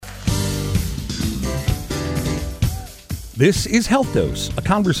This is Health Dose, a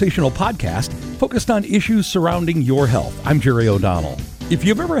conversational podcast focused on issues surrounding your health. I'm Jerry O'Donnell. If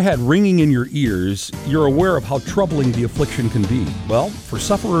you've ever had ringing in your ears, you're aware of how troubling the affliction can be. Well, for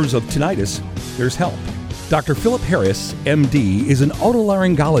sufferers of tinnitus, there's help. Dr. Philip Harris, MD, is an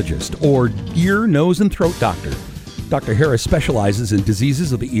otolaryngologist, or ear, nose, and throat doctor. Dr. Harris specializes in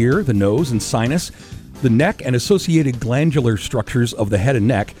diseases of the ear, the nose, and sinus, the neck and associated glandular structures of the head and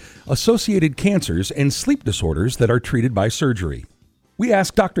neck, associated cancers, and sleep disorders that are treated by surgery. We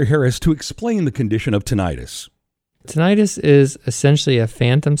asked Dr. Harris to explain the condition of tinnitus. Tinnitus is essentially a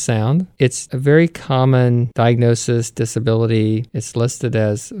phantom sound. It's a very common diagnosis, disability. It's listed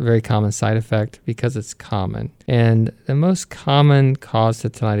as a very common side effect because it's common. And the most common cause to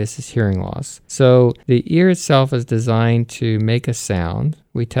tinnitus is hearing loss. So the ear itself is designed to make a sound.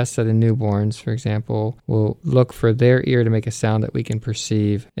 We test that in newborns, for example. We'll look for their ear to make a sound that we can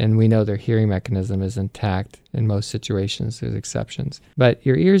perceive, and we know their hearing mechanism is intact in most situations. There's exceptions. But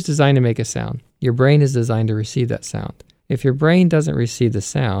your ear is designed to make a sound. Your brain is designed to receive that sound. If your brain doesn't receive the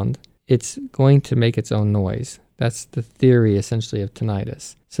sound, it's going to make its own noise. That's the theory, essentially, of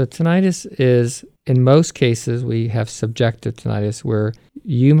tinnitus. So tinnitus is, in most cases, we have subjective tinnitus where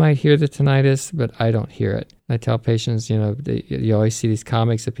you might hear the tinnitus, but I don't hear it. I tell patients, you always see these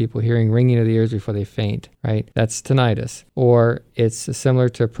comics of people hearing ringing of the ears before they faint, right? That's tinnitus. Or it's similar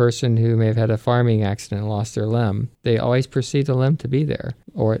to a person who may have had a farming accident and lost their limb. They always perceive the limb to be there,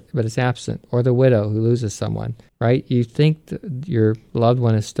 but it's absent. Or the widow who loses someone, right? You think your loved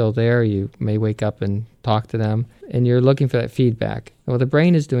one is still there. You may wake up and talk to them, and you're looking for that feedback. Well, the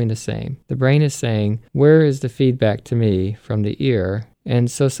brain is doing the same. The brain is saying, where is the feedback to me from the ear?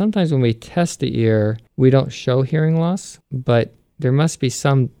 And so sometimes when we test the ear, we don't show hearing loss, but there must be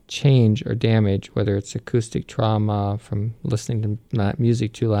some change or damage, whether it's acoustic trauma from listening to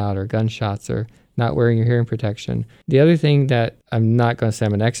music too loud or gunshots or not wearing your hearing protection. The other thing that I'm not going to say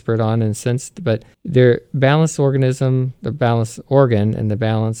I'm an expert on but their balanced organism, the balanced organ and the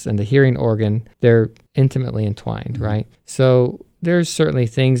balance and the hearing organ, they're intimately entwined, right? So there's certainly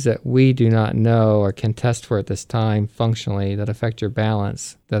things that we do not know or can test for at this time functionally that affect your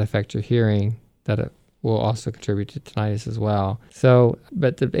balance, that affect your hearing, that it will also contribute to tinnitus as well. So,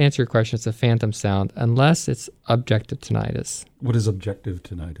 but to answer your question, it's a phantom sound unless it's objective tinnitus. What is objective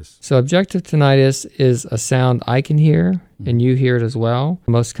tinnitus? So objective tinnitus is a sound I can hear and you hear it as well.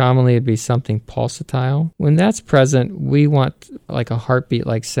 Most commonly it'd be something pulsatile. When that's present, we want like a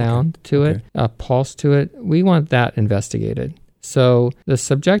heartbeat-like sound to it, a pulse to it. We want that investigated. So the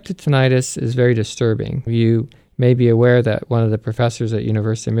subjective tinnitus is very disturbing. You may be aware that one of the professors at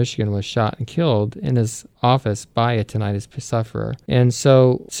University of Michigan was shot and killed in his office by a tinnitus sufferer. And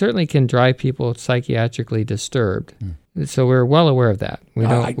so certainly can drive people psychiatrically disturbed. So we're well aware of that.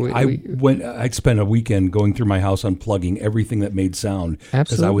 I spent a weekend going through my house unplugging everything that made sound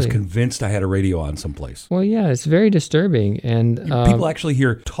because I was convinced I had a radio on someplace. Well, yeah, it's very disturbing. And people actually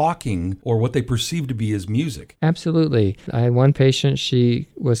hear talking or what they perceive to be as music. Absolutely. I had one patient, she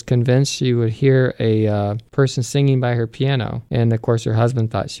was convinced she would hear a person singing by her piano. And of course, her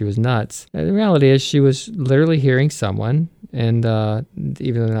husband thought she was nuts. And the reality is she was literally hearing someone. And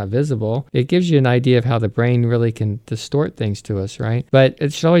even though they're not visible, it gives you an idea of how the brain really can distort things to us, right? But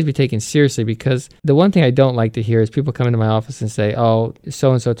it should always be taken seriously because the one thing I don't like to hear is people come into my office and say, oh,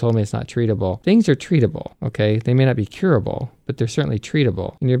 so-and-so told me it's not treatable. Things are treatable, okay? They may not be curable, but they're certainly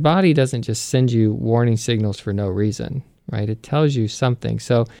treatable. And your body doesn't just send you warning signals for no reason. Right? It tells you something.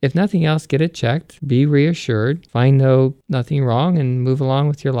 So if nothing else, get it checked, be reassured, find nothing wrong and move along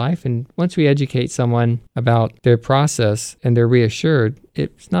with your life. And once we educate someone about their process and they're reassured,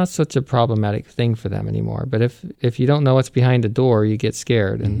 it's not such a problematic thing for them anymore. But if you don't know what's behind the door, you get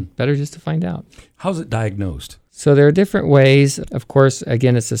scared and better just to find out. How's it diagnosed? So there are different ways. Of course,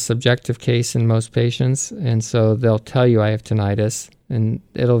 again, it's a subjective case in most patients. And so they'll tell you I have tinnitus. And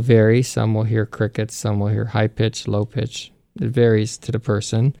it'll vary. Some will hear crickets, some will hear high pitch, low pitch. It varies to the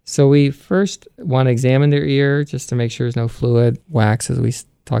person. So we first want to examine their ear just to make sure there's no fluid, wax, as we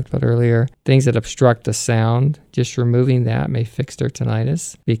talked about earlier. Things that obstruct the sound, just removing that may fix their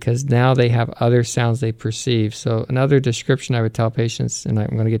tinnitus because now they have other sounds they perceive. So another description I would tell patients, and I'm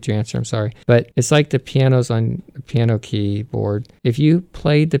going to get your answer, I'm sorry, but it's like the pianos on a piano keyboard. If you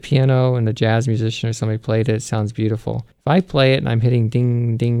played the piano and a jazz musician or somebody played it, it sounds beautiful. If I play it and I'm hitting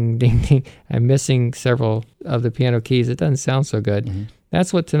ding, ding, ding, ding, I'm missing several of the piano keys, it doesn't sound so good.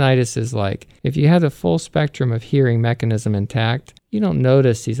 That's what tinnitus is like. If you have the full spectrum of hearing mechanism intact, you don't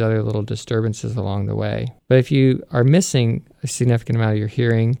notice these other little disturbances along the way. But if you are missing a significant amount of your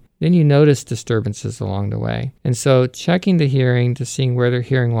hearing, then you notice disturbances along the way. And so checking the hearing to seeing where their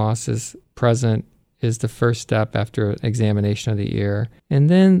hearing loss is present is the first step after an examination of the ear. And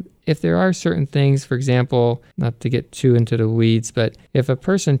then if there are certain things, for example, not to get too into the weeds, but if a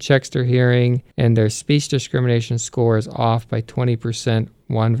person checks their hearing and their speech discrimination score is off by 20%,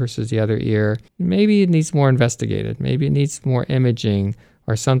 one versus the other ear, maybe it needs more investigated. Maybe it needs more imaging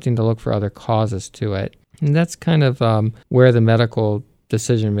or something to look for other causes to it. And that's kind of where the medical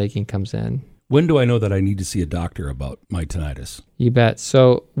decision-making comes in. When do I know that I need to see a doctor about my tinnitus? You bet.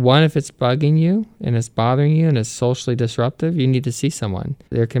 So one, if it's bugging you and it's bothering you and it's socially disruptive, you need to see someone.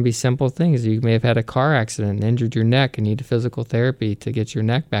 There can be simple things. You may have had a car accident and injured your neck and need physical therapy to get your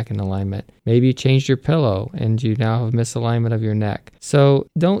neck back in alignment. Maybe you changed your pillow and you now have misalignment of your neck. So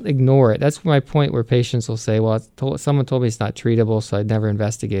don't ignore it. That's my point where patients will say, well, someone told me it's not treatable, so I'd never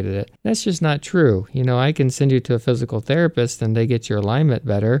investigated it. That's just not true. I can send you to a physical therapist and they get your alignment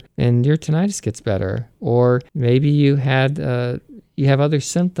better and your tinnitus gets better. Or maybe you have other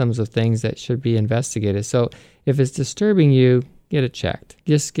symptoms of things that should be investigated. So if it's disturbing you, get it checked.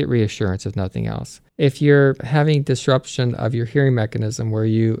 Just get reassurance if nothing else. If you're having disruption of your hearing mechanism where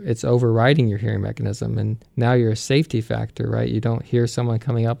it's overriding your hearing mechanism and now you're a safety factor, right? You don't hear someone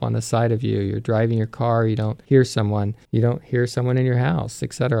coming up on the side of you. You're driving your car. You don't hear someone. You don't hear someone in your house,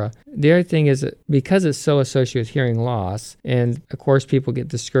 etc. The other thing is that because it's so associated with hearing loss, and of course people get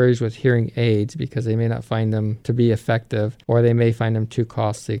discouraged with hearing aids because they may not find them to be effective or they may find them too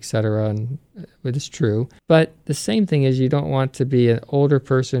costly, etc. And it is true. But the same thing is you don't want to be an older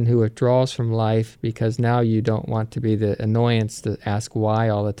person who withdraws from life because now you don't want to be the annoyance to ask why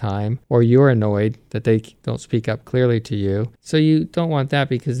all the time, or you're annoyed that they don't speak up clearly to you. So you don't want that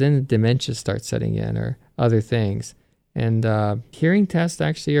because then dementia starts setting in or other things. And hearing tests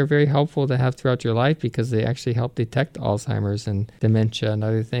actually are very helpful to have throughout your life because they actually help detect Alzheimer's and dementia and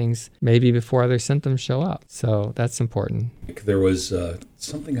other things maybe before other symptoms show up. So that's important. There was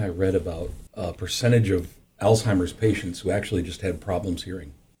something I read about a percentage of Alzheimer's patients who actually just had problems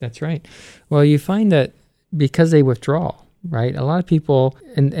hearing. That's right. Well, you find that because they withdraw, right? A lot of people,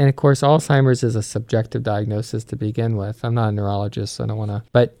 and of course, Alzheimer's is a subjective diagnosis to begin with. I'm not a neurologist, so I don't want to,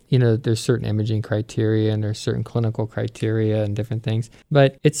 but there's certain imaging criteria and there's certain clinical criteria and different things,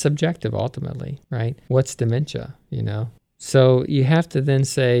 but it's subjective ultimately, right? What's dementia, So you have to then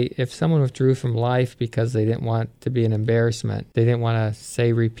say, if someone withdrew from life because they didn't want to be an embarrassment, they didn't want to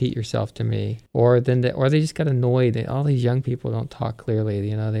say, repeat yourself to me, or they just got annoyed that all these young people don't talk clearly,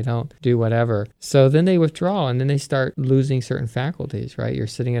 they don't do whatever. So then they withdraw and then they start losing certain faculties, right? You're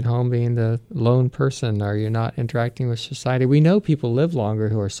sitting at home being the lone person, or you're not interacting with society. We know people live longer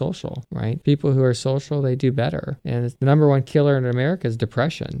who are social, right? People who are social, they do better. And the number one killer in America is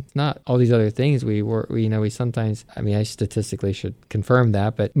depression. It's not all these other things we sometimes, I statistically should confirm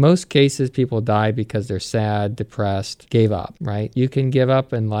that, but most cases people die because they're sad, depressed, gave up, right? You can give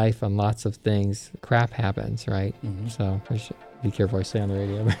up in life on lots of things. Crap happens, right? Mm-hmm. So I should be careful what I say on the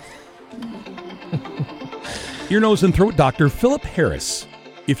radio. Ear, nose, and throat doctor Philip Harris.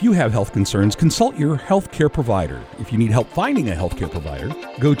 If you have health concerns, consult your healthcare provider. If you need help finding a healthcare provider,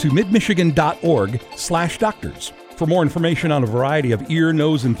 go to midmichigan.org/doctors. For more information on a variety of ear,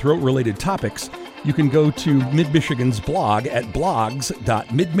 nose, and throat related topics, you can go to Mid-Michigan's blog at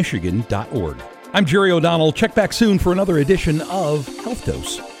blogs.midmichigan.org. I'm Jerry O'Donnell. Check back soon for another edition of Health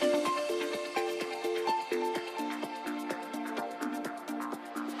Dose.